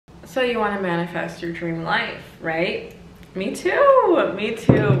So you want to manifest your dream life, right? Me too, me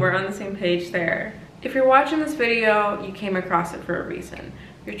too. We're on the same page there. If you're watching this video, you came across it for a reason.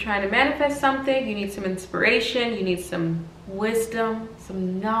 You're trying to manifest something, you need some inspiration, you need some wisdom,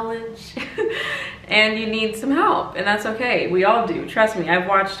 some knowledge, and you need some help, and that's okay. We all do, trust me. I've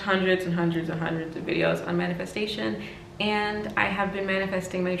watched hundreds and hundreds and hundreds of videos on manifestation, and I have been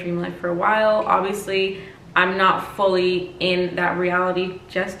manifesting my dream life for a while. Obviously, I'm not fully in that reality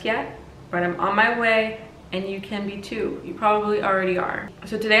just yet, but I'm on my way, and you can be too. You probably already are.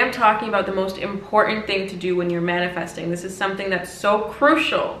 So today I'm talking about the most important thing to do when you're manifesting. This is something that's so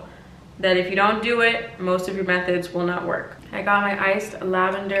crucial that if you don't do it, most of your methods will not work. I got my iced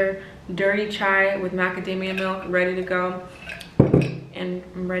lavender dirty chai with macadamia milk ready to go, and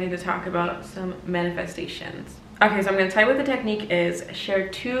I'm ready to talk about some manifestations. Okay, so I'm gonna tell you what the technique is, share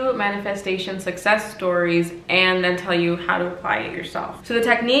 2 manifestation success stories, and then tell you how to apply it yourself. So the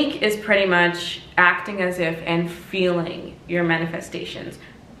technique is pretty much acting as if and feeling your manifestations.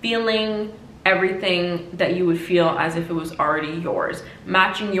 Feeling everything that you would feel as if it was already yours.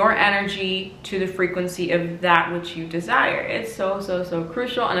 Matching your energy to the frequency of that which you desire. It's so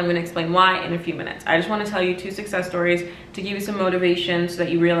crucial, and I'm gonna explain why in a few minutes. I just wanna tell you 2 success stories to give you some motivation so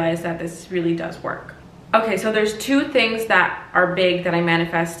that you realize that this really does work. Okay, so there's 2 things that are big that I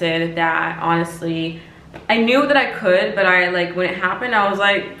manifested that honestly, I knew that I could, but when it happened, I was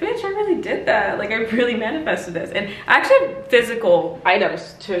like, bitch, I really did that. Like, I really manifested this. And I actually have physical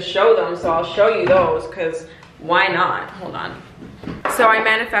items to show them, so I'll show you those, because why not? Hold on. So I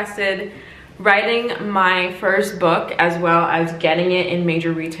manifested writing my first book, as well as getting it in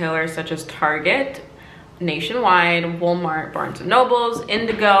major retailers such as Target, nationwide, Walmart, Barnes & Nobles,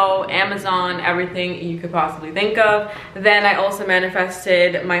 Indigo, Amazon, everything you could possibly think of. Then I also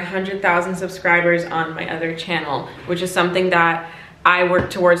manifested my 100,000 subscribers on my other channel, which is something that I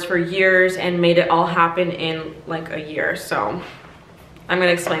worked towards for years and made it all happen in like a year. So I'm gonna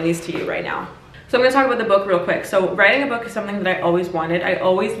explain these to you right now. So I'm gonna talk about the book real quick. So writing a book is something that I always wanted. I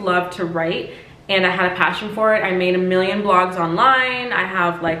always loved to write, and I had a passion for it. I made a million blogs online. I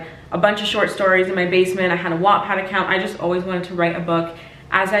have like a bunch of short stories in my basement. I had a Wattpad account. I just always wanted to write a book.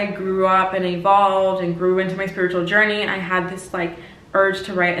 As I grew up and evolved and grew into my spiritual journey, I had this like urge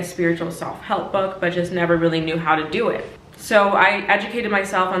to write a spiritual self-help book, but just never really knew how to do it. So I educated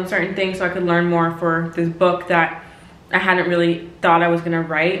myself on certain things so I could learn more for this book that I hadn't really thought I was gonna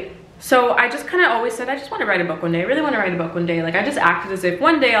write. So I just kind of always said, I just want to write a book one day. I really want to write a book one day. Like, I just acted as if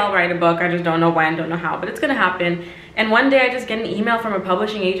one day I'll write a book. I just don't know when, don't know how, but it's going to happen. And one day I just get an email from a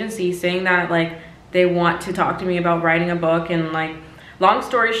publishing agency saying that like they want to talk to me about writing a book. And like, long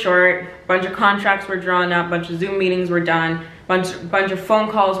story short, a bunch of contracts were drawn up, bunch of Zoom meetings were done, bunch of phone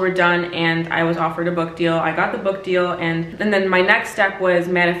calls were done, and I was offered a book deal. I got the book deal, and then my next step was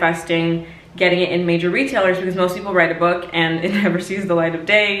manifesting getting it in major retailers, because most people write a book and it never sees the light of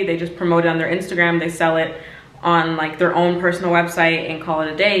day. They just promote it on their Instagram, they sell it on like their own personal website and call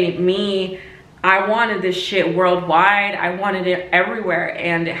it a day. Me, I wanted this shit worldwide. I wanted it everywhere,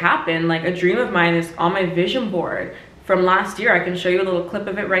 and it happened. Like, a dream of mine is on my vision board from last year. I can show you a little clip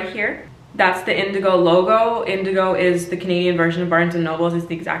of it right here. That's the Indigo logo. Indigo is the Canadian version of Barnes & Nobles. It's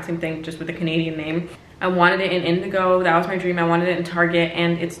the exact same thing, just with a Canadian name. I wanted it in Indigo. That was my dream. I wanted it in Target,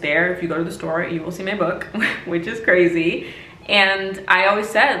 and it's there. If you go to the store, you will see my book, which is crazy. And I always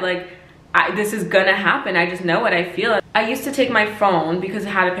said, like, this is gonna happen. I just know it. I feel it. I used to take my phone, because it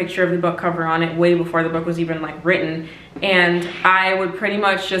had a picture of the book cover on it way before the book was even like written, and I would pretty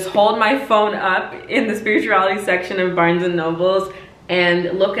much just hold my phone up in the spirituality section of Barnes & Nobles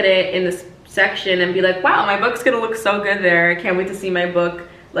and look at it in this section and be like, wow, my book's gonna look so good there. I can't wait to see my book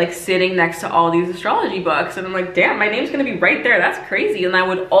like sitting next to all these astrology books. And I'm like, damn, my name's gonna be right there. That's crazy. And I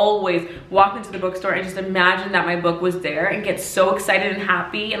would always walk into the bookstore and just imagine that my book was there and get so excited and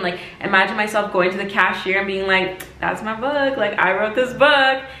happy, and like imagine myself going to the cashier and being like, that's my book, like I wrote this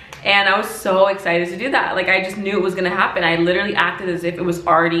book. And I was so excited to do that. Like, I just knew it was gonna happen. I literally acted as if it was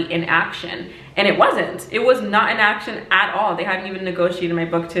already in action, and it wasn't. It was not in action at all. They hadn't even negotiated my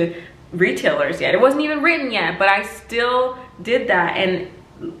book to retailers yet. It wasn't even written yet, but I still did that, and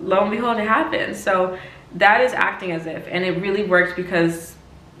lo and behold, it happened. So that is acting as if, and it really worked because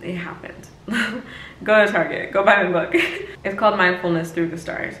it happened. Go to Target, go buy my book. It's called Mindfulness Through the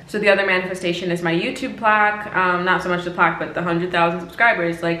Stars. So the other manifestation is my YouTube plaque. Not so much the plaque, but the 100,000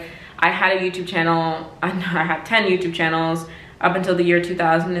 subscribers. Like, I had a YouTube channel, I had 10 YouTube channels up until the year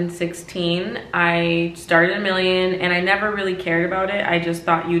 2016. I started a million, and I never really cared about it. I just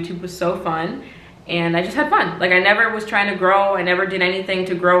thought YouTube was so fun. and I just had fun. Like I never was trying to grow. I never did anything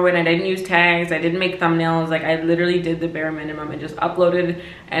to grow it. I didn't use tags. I didn't make thumbnails. Like I literally did the bare minimum and just uploaded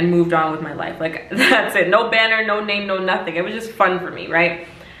and moved on with my life. Like that's it. No banner, no name, no nothing. It was just fun for me, right?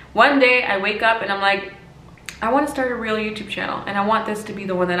 One day I wake up and I'm like, I want to start a real YouTube channel, and I want this to be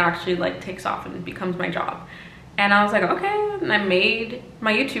the one that actually like takes off and becomes my job. And I was like, okay, and I made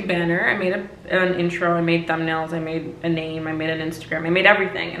my YouTube banner. I made an intro, I made thumbnails, I made a name, I made an Instagram, I made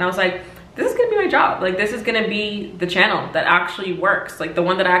everything. And I was like, this is gonna be my job. Like this is gonna be the channel that actually works, like the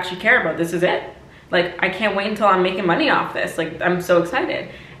one that I actually care about. This is it. Like I can't wait until I'm making money off this. Like I'm so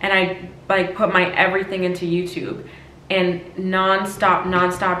excited. And I like put my everything into YouTube. And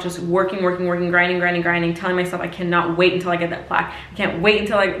non-stop, just working, grinding, telling myself I cannot wait until I get that plaque. I can't wait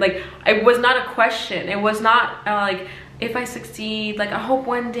until like, it was not a question. It was not like, if I succeed, like I hope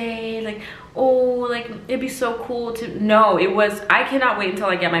one day, like, oh, like it'd be so cool to, no, it was, I cannot wait until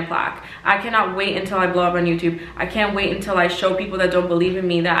I get my plaque. I cannot wait until I blow up on YouTube. I can't wait until I show people that don't believe in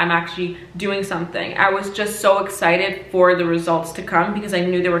me that I'm actually doing something. I was just so excited for the results to come because I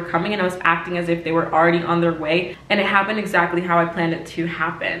knew they were coming, and I was acting as if they were already on their way, and it happened exactly how I planned it to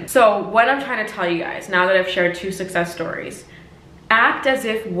happen. So what I'm trying to tell you guys, now that I've shared 2 success stories, act as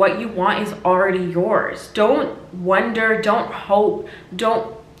if what you want is already yours. Don't wonder, don't hope,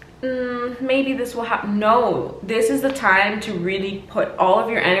 don't maybe this will happen. No, this is the time to really put all of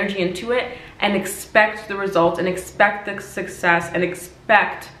your energy into it and expect the results and expect the success and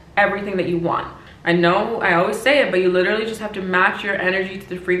expect everything that you want. I know I always say it, but you literally just have to match your energy to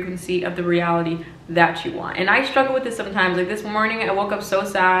the frequency of the reality that you want. And I struggle with this sometimes. Like this morning, I woke up so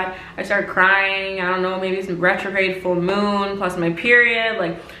sad. I started crying. I don't know, maybe it's retrograde full moon plus my period.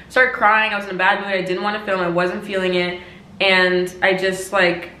 Like, started crying. I was in a bad mood. I didn't want to film. I wasn't feeling it. And I just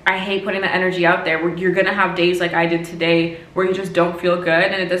like, I hate putting that energy out there. Where you're gonna have days like I did today where you just don't feel good.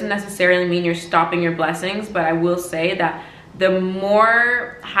 And it doesn't necessarily mean you're stopping your blessings, but I will say that the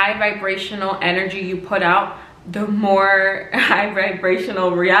more high vibrational energy you put out, the more high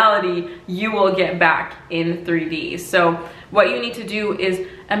vibrational reality you will get back in 3D. So what you need to do is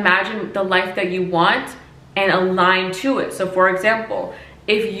imagine the life that you want and align to it. So for example,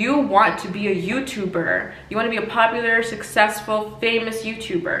 if you want to be a YouTuber, you want to be a popular, successful, famous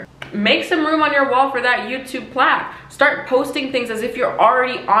YouTuber, make some room on your wall for that YouTube plaque. Start posting things as if you're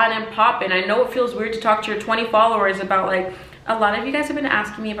already on and popping. I know it feels weird to talk to your 20 followers about, like, a lot of you guys have been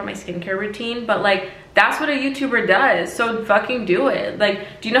asking me about my skincare routine, but like, that's what a YouTuber does. So fucking do it.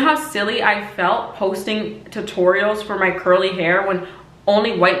 Like, do you know how silly I felt posting tutorials for my curly hair when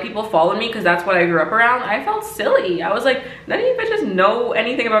only white people followed me because that's what I grew up around? I felt silly. I was like, none of you bitches know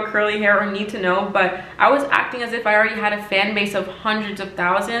anything about curly hair or need to know, but I was acting as if I already had a fan base of hundreds of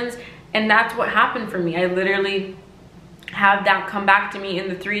thousands, and that's what happened for me. I literally have that come back to me in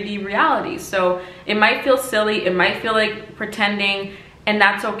the 3D reality. So it might feel silly, it might feel like pretending, and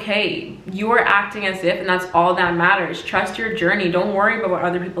that's okay. You are acting as if, and that's all that matters. Trust your journey. Don't worry about what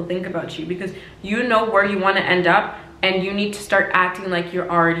other people think about you, because you know where you want to end up, and you need to start acting like you're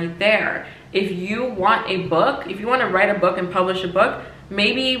already there. If you want a book, if you want to write a book and publish a book,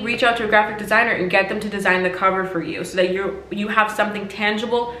 maybe reach out to a graphic designer and get them to design the cover for you, so that you have something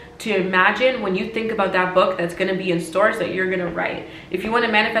tangible to imagine when you think about that book that's going to be in stores that you're going to write. If you want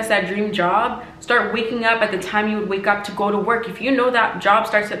to manifest that dream job, start waking up at the time you would wake up to go to work. If you know that job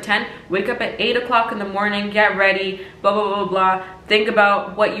starts at 10, wake up at 8 o'clock in the morning, get ready, blah, blah, blah, blah. Think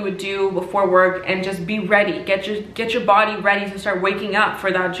about what you would do before work and just be ready. Get your body ready to start waking up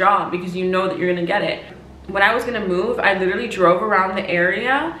for that job, because you know that you're going to get it. When I was gonna move, I literally drove around the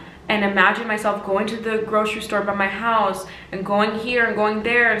area and imagined myself going to the grocery store by my house and going here and going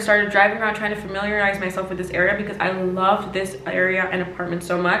there, and started driving around trying to familiarize myself with this area, because I loved this area and apartment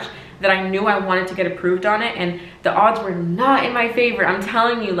so much that I knew I wanted to get approved on it. And the odds were not in my favor. I'm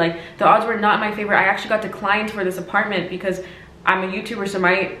telling you, like, the odds were not in my favor. I actually got declined for this apartment because I'm a YouTuber, so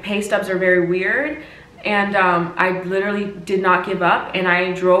my pay stubs are very weird. And I literally did not give up, and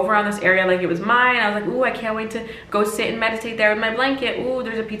I drove around this area like it was mine. I was like, ooh, I can't wait to go sit and meditate there with my blanket. Ooh,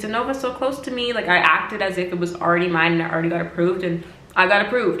 there's a Pizza Nova so close to me. Like, I acted as if it was already mine, and I already got approved, and I got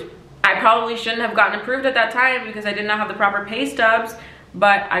approved. I probably shouldn't have gotten approved at that time because I did not have the proper pay stubs,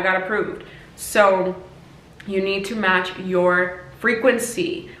 but I got approved. So you need to match your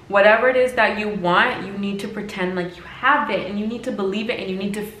frequency. Whatever it is that you want, you need to pretend like you have it, and you need to believe it, and you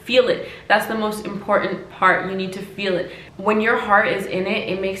need to feel it. That's the most important part. You need to feel it. When your heart is in it,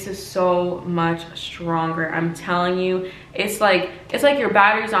 it makes it so much stronger. I'm telling you, it's like your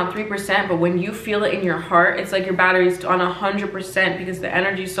battery's on 3%, but when you feel it in your heart, it's like your battery's on 100%, because the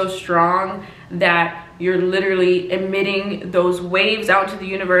energy is so strong that you're literally emitting those waves out into the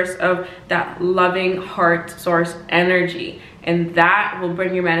universe of that loving heart source energy. And that will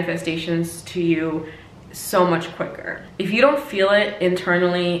bring your manifestations to you so much quicker. If you don't feel it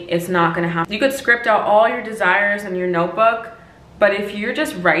internally, it's not gonna happen. You could script out all your desires in your notebook, but if you're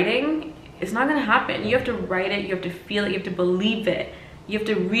just writing, it's not gonna happen. You have to write it, you have to feel it, you have to believe it. You have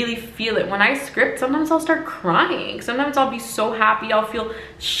to really feel it. When I script, sometimes I'll start crying. Sometimes I'll be so happy, I'll feel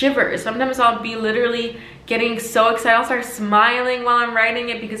shivers. Sometimes I'll be literally getting so excited, I'll start smiling while I'm writing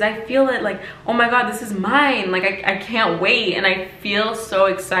it, because I feel it like, oh my God, this is mine. Like I can't wait, and I feel so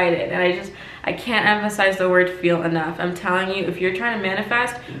excited. And I can't emphasize the word feel enough. I'm telling you, if you're trying to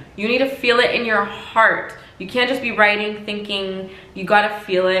manifest, you need to feel it in your heart. You can't just be writing, thinking. You gotta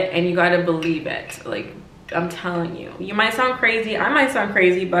feel it, and you gotta believe it. Like, I'm telling you. You might sound crazy, I might sound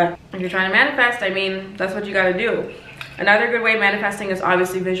crazy, but if you're trying to manifest, I mean, that's what you gotta do. Another good way of manifesting is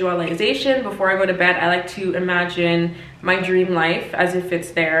obviously visualization. Before I go to bed, I like to imagine my dream life as if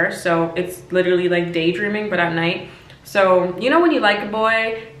it's there. So it's literally like daydreaming, but at night. So, you know when you like a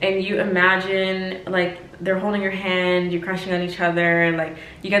boy and you imagine like they're holding your hand, you're crushing on each other, like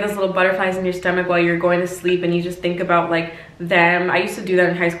you get those little butterflies in your stomach while you're going to sleep, and you just think about like them. I used to do that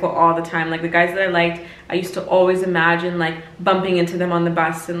in high school all the time. Like the guys that I liked, I used to always imagine like bumping into them on the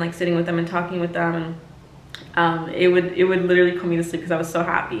bus and like sitting with them and talking with them, and it would literally put me to sleep because I was so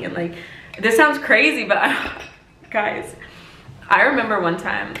happy. And like, this sounds crazy, but guys, I remember one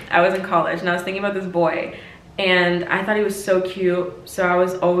time I was in college and I was thinking about this boy, and I thought he was so cute.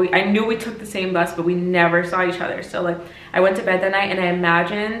 So I knew we took the same bus, but we never saw each other. So like, I went to bed that night and I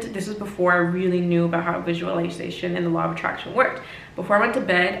imagined, this was before I really knew about how visualization and the law of attraction worked. Before I went to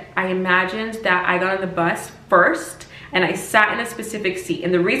bed, I imagined that I got on the bus first and I sat in a specific seat.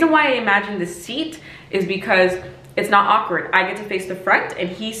 And the reason why I imagined the seat is because it's not awkward. I get to face the front and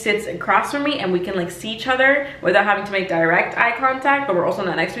he sits across from me, and we can like see each other without having to make direct eye contact, but we're also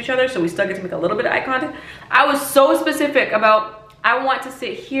not next to each other, so we still get to make a little bit of eye contact. I was so specific about, I want to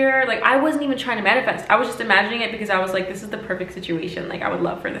sit here. Like, I wasn't even trying to manifest. I was just imagining it because I was like, this is the perfect situation. Like, I would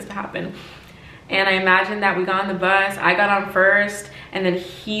love for this to happen. And I imagined that we got on the bus, I got on first, and then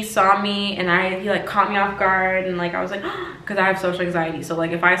he saw me, and he like caught me off guard, and like I was like, because I have social anxiety, so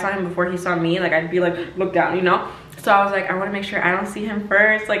like if I saw him before he saw me, like I'd be like, look down, you know? So I was like, I want to make sure I don't see him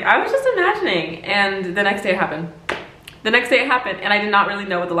first. Like, I was just imagining. And the next day it happened. The next day it happened, and I did not really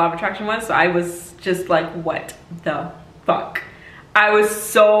know what the law of attraction was, so I was just like, what the fuck? I was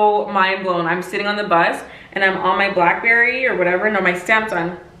so mind blown. I'm sitting on the bus and I'm on my BlackBerry or whatever, no, my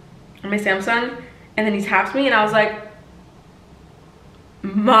Samsung, and then he taps me and I was like,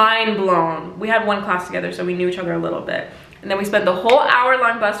 mind blown. We had one class together, so we knew each other a little bit. And then we spent the whole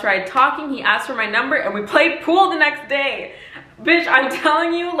hour-long bus ride talking. He asked for my number and we played pool the next day. Bitch, I'm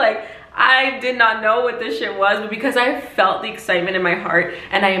telling you, like, I did not know what this shit was, but because I felt the excitement in my heart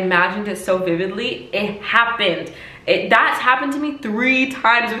and I imagined it so vividly, it happened. That's happened to me 3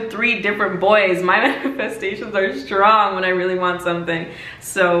 times with 3 different boys. My manifestations are strong when I really want something.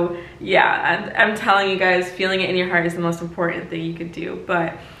 So yeah, I'm telling you guys, feeling it in your heart is the most important thing you could do.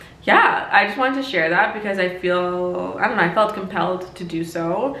 But yeah, I just wanted to share that because I feel, I don't know, I felt compelled to do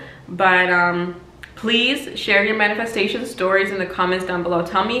so. But please share your manifestation stories in the comments down below.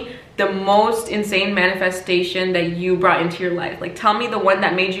 Tell me the most insane manifestation that you brought into your life. Like, tell me the one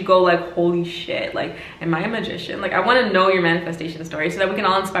that made you go like, holy shit, like, am I a magician? Like, I want to know your manifestation story so that we can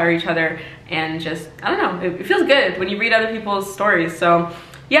all inspire each other and just, I don't know, it feels good when you read other people's stories. So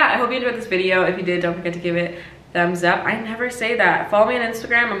yeah, I hope you enjoyed this video. If you did, don't forget to give it a thumbs up. I never say that. Follow me on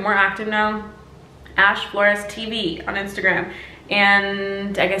Instagram. I'm more active now. Ash Flores TV on Instagram.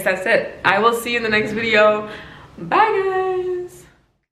 And I guess that's it. I will see you in the next video. Bye guys.